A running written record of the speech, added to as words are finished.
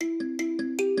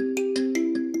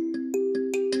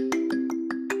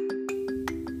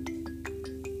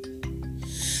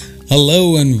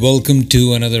Hello and welcome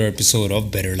to another episode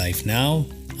of Better Life Now.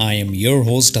 I am your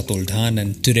host Atul Dhan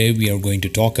and today we are going to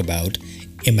talk about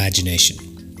imagination.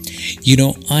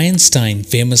 Einstein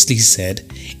famously said,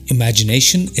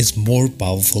 imagination is more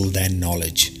powerful than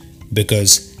knowledge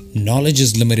because knowledge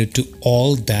is limited to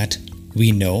all that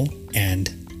we know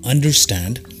and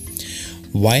understand,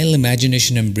 while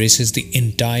imagination embraces the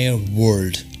entire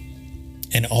world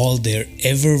and all there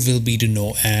ever will be to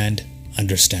know and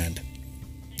understand.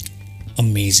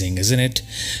 Amazing, isn't it?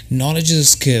 Knowledge is a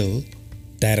skill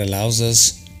that allows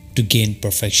us to gain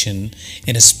perfection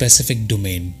in a specific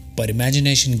domain, but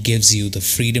imagination gives you the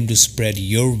freedom to spread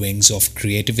your wings of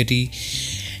creativity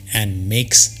and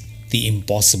makes the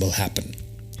impossible happen.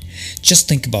 Just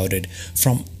think about it,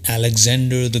 from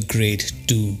Alexander the Great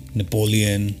to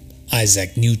Napoleon,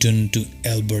 Isaac Newton to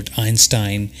Albert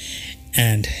Einstein,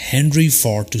 and Henry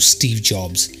Ford to Steve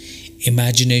Jobs.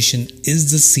 Imagination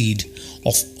is the seed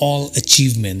of all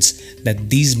achievements that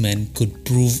these men could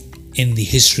prove in the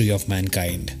history of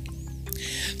mankind.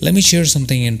 Let me share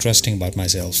something interesting about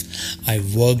myself. I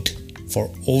worked for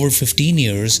over 15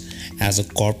 years as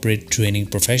a corporate training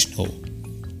professional.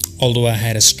 Although I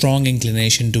had a strong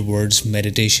inclination towards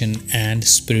meditation and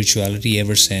spirituality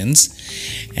ever since,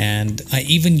 and I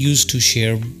even used to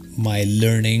share my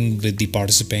learning with the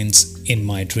participants in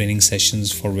my training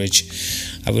sessions, for which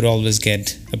I would always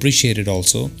get appreciated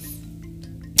also.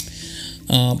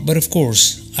 But of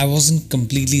course, I wasn't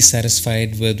completely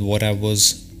satisfied with what I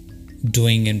was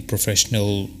doing in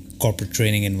professional corporate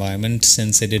training environment,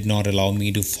 since it did not allow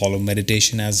me to follow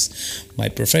meditation as my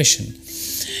profession.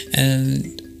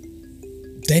 And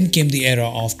then came the era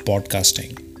of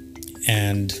podcasting,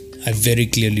 and I very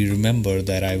clearly remember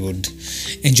that I would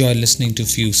enjoy listening to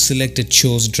few selected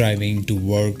shows driving to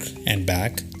work and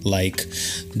back, like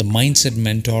The Mindset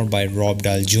Mentor by Rob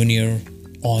Dahl Jr.,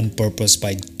 On Purpose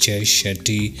by Jay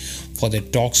Shetty for their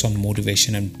talks on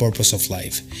motivation and purpose of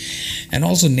life, and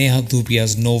also Neha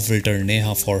Dhupia's No Filter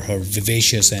Neha for her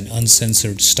vivacious and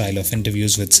uncensored style of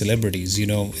interviews with celebrities.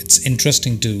 It's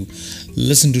interesting to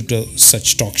listen to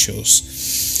such talk shows.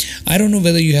 I don't know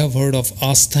whether you have heard of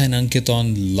Astha and Ankit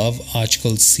on Love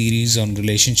Aajkal series on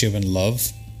relationship and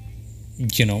love.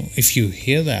 If you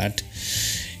hear that,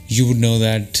 you would know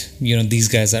that these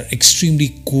guys are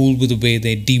extremely cool with the way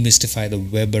they demystify the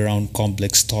web around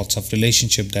complex thoughts of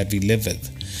relationship that we live with.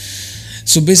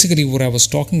 So basically what I was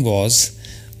talking was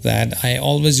that I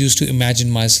always used to imagine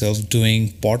myself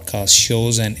doing podcast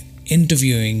shows and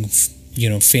interviewing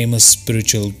famous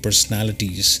spiritual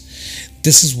personalities.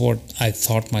 This is what I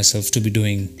thought myself to be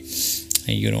doing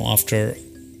after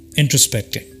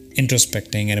introspecting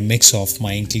and a mix of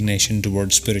my inclination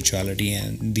towards spirituality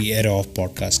and the era of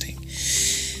podcasting.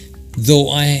 Though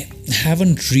I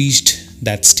haven't reached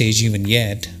that stage even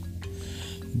yet,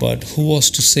 but who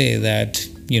was to say that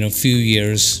few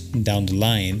years down the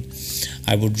line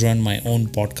I would run my own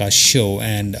podcast show.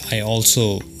 And I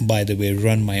also, by the way,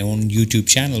 run my own YouTube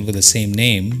channel with the same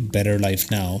name, Better Life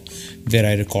Now, where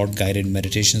I record guided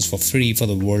meditations for free for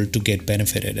the world to get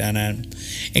benefited. And I'm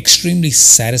extremely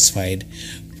satisfied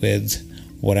with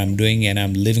what I'm doing, and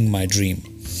I'm living my dream.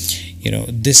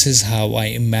 This is how I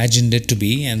imagined it to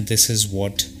be, and this is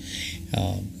what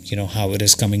how it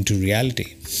is coming to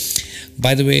reality.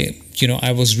 By the way,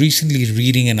 I was recently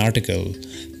reading an article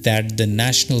that the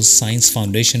National Science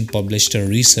Foundation published a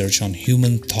research on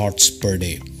human thoughts per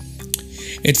day.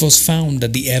 It was found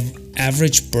that the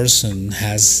average person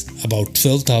has about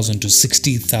 12,000 to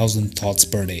 60,000 thoughts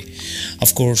per day.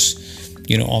 Of course,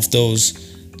 of those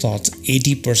thoughts,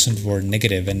 80% were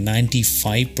negative and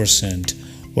 95%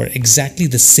 were exactly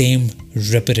the same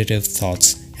repetitive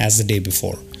thoughts as the day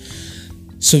before.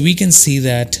 So we can see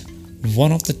that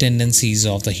one of the tendencies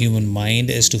of the human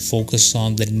mind is to focus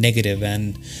on the negative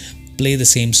and play the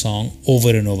same song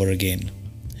over and over again.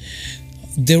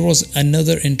 There was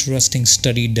another interesting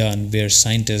study done where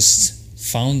scientists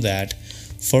found that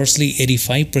firstly,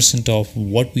 85% of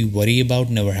what we worry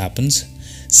about never happens.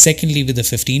 Secondly, with the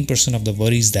 15% of the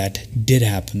worries that did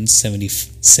happen,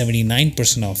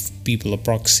 79% of people,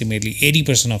 approximately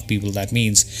 80% of people, that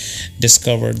means,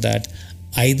 discovered that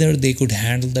either they could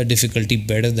handle the difficulty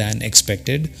better than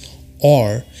expected,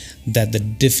 or that the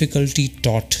difficulty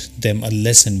taught them a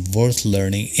lesson worth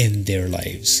learning in their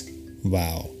lives.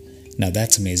 Wow. Now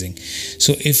that's amazing.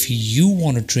 So if you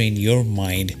want to train your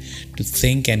mind to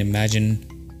think and imagine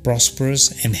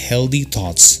prosperous and healthy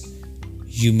thoughts,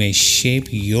 you may shape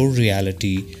your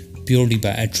reality purely by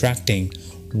attracting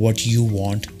what you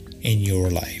want in your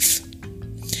life.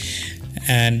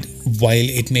 And while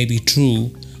it may be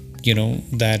true,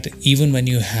 that even when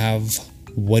you have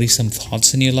worrisome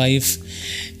thoughts in your life,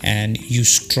 and you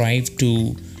strive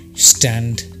to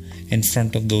stand in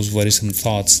front of those worrisome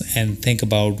thoughts and think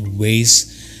about ways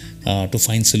to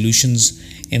find solutions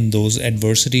in those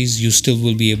adversities, you still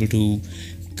will be able to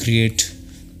create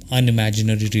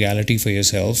unimaginary reality for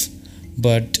yourself.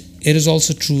 But it is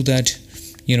also true that,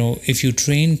 if you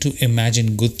train to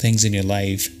imagine good things in your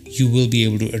life, you will be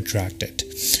able to attract it.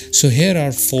 So here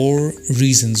are 4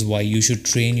 reasons why you should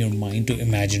train your mind to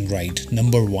imagine right.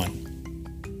 Number 1,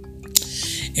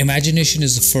 imagination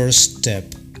is the first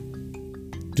step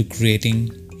to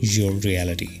creating your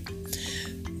reality.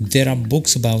 There are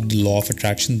books about the law of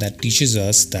attraction that teaches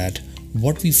us that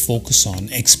what we focus on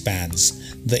expands.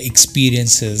 The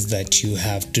experiences that you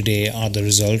have today are the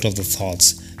result of the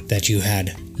thoughts that you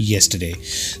had yesterday.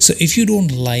 So if you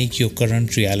don't like your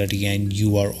current reality and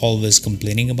you are always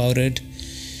complaining about it,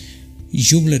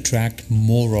 you will attract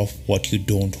more of what you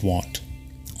don't want.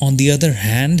 On the other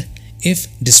hand, if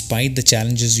despite the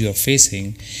challenges you are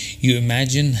facing, you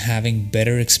imagine having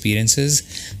better experiences,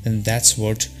 then that's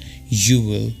what you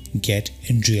will get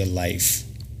in real life.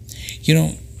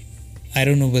 I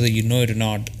don't know whether you know it or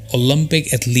not,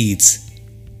 Olympic athletes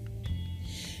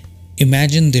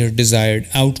imagine their desired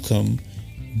outcome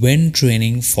when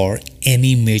training for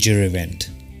any major event.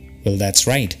 Well, that's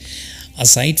right.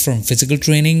 Aside from physical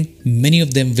training, many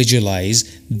of them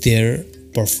visualize their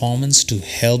performance to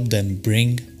help them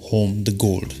bring home the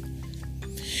gold.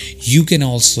 You can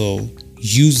also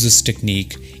use this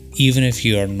technique even if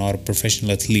you are not a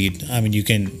professional athlete. You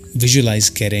can visualize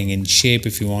getting in shape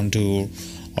if you want to,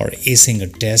 or acing a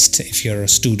test if you're a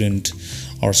student,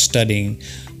 or studying,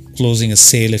 closing a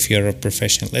sale if you're a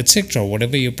professional, etc.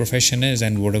 Whatever your profession is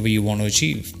and whatever you want to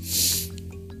achieve.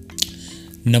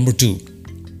 Number 2,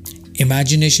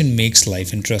 imagination makes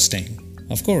life interesting.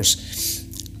 Of course,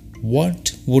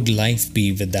 what would life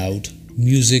be without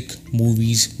music,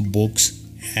 movies, books,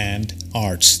 and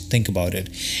arts? Think about it.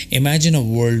 Imagine a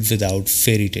world without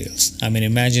fairy tales.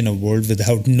 Imagine a world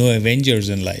without no Avengers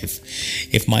in life.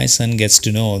 If my son gets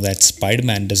to know that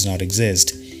Spider-Man does not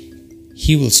exist,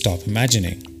 he will stop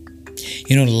imagining.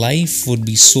 Life would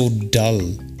be so dull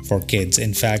for kids.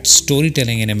 In fact,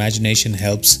 storytelling and imagination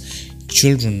helps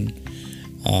children,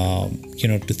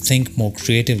 to think more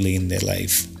creatively in their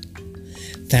life.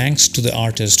 Thanks to the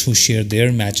artists who share their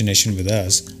imagination with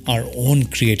us, our own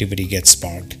creativity gets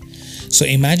sparked. So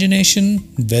imagination,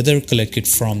 whether collected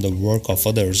from the work of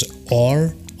others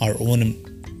or our own,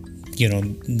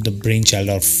 the brainchild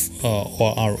of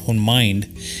or our own mind,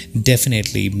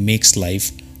 definitely makes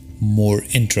life more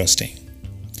interesting.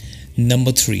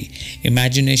 Number 3,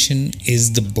 imagination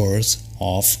is the birth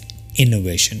of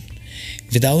innovation.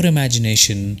 Without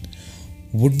imagination,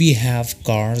 would we have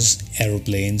cars,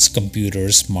 aeroplanes,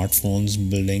 computers, smartphones,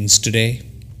 buildings today?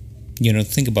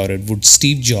 Think about it. Would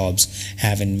Steve Jobs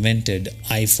have invented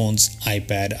iPhones,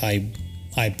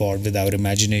 iPod without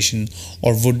imagination?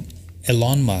 Or would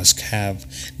Elon Musk have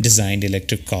designed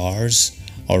electric cars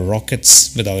or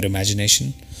rockets without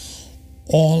imagination?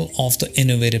 All of the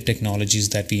innovative technologies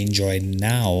that we enjoy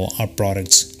now are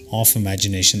products of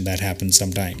imagination that happened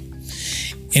sometime.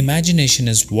 Imagination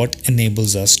is what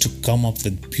enables us to come up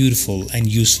with beautiful and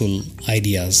useful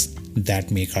ideas that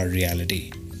make our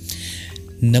reality.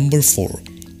 Number 4,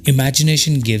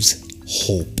 imagination gives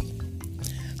hope.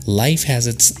 Life has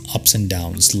its ups and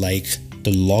downs, like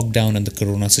the lockdown and the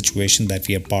corona situation that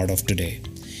we are part of today.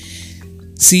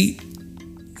 See,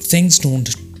 things don't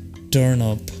turn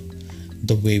up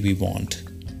the way we want.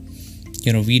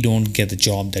 We don't get the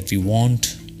job that we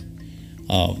want.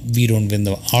 We don't win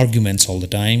the arguments all the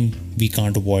time. We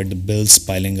can't avoid the bills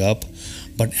piling up.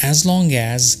 But as long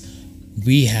as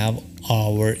we have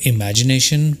our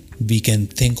imagination, we can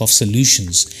think of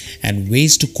solutions and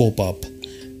ways to cope up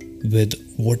with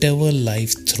whatever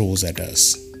life throws at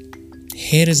us.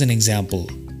 Here is an example,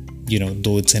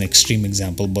 though it's an extreme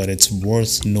example, but it's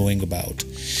worth knowing about.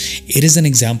 It is an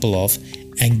example of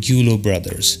Angulo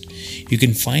Brothers. You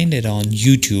can find it on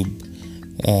YouTube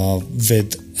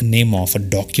with a name of a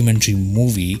documentary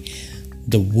movie,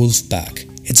 The Wolf Pack.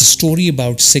 It's a story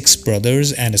about 6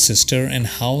 brothers and a sister and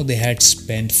how they had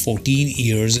spent 14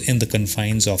 years in the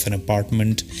confines of an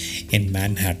apartment in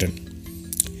Manhattan,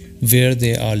 where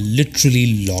they are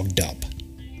literally locked up.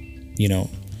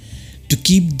 To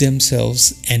keep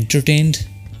themselves entertained,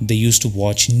 they used to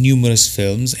watch numerous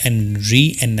films and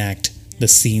reenact the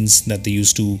scenes that they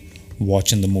used to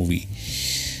watch in the movie.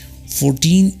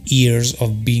 14 years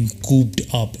of being cooped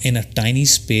up in a tiny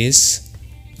space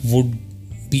would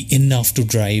be enough to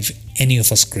drive any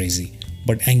of us crazy.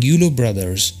 But Angulo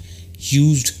Brothers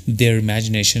used their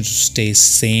imagination to stay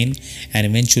sane and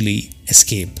eventually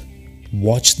escape.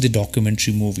 Watch the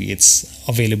documentary movie. It's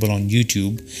available on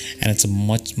YouTube and it's a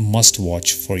much must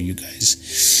watch for you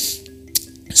guys.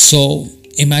 So,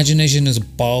 imagination is a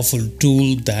powerful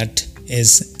tool that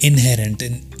is inherent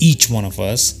in each one of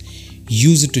us.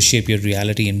 Use it to shape your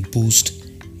reality and boost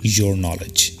your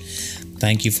knowledge.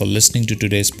 Thank you for listening to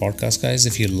today's podcast, guys.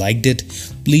 If you liked it,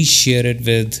 please share it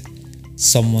with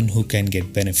someone who can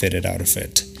get benefited out of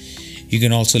it. You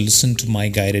can also listen to my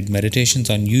guided meditations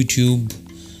on YouTube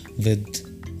with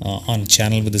on a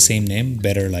channel with the same name,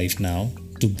 Better Life Now,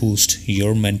 to boost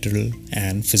your mental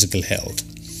and physical health.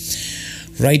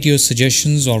 Write your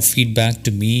suggestions or feedback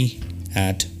to me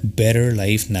at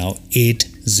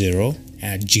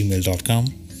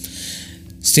betterlifenow80@gmail.com.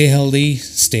 Stay healthy,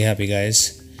 stay happy,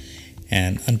 guys.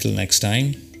 And until next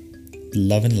time,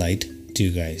 love and light to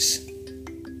you guys.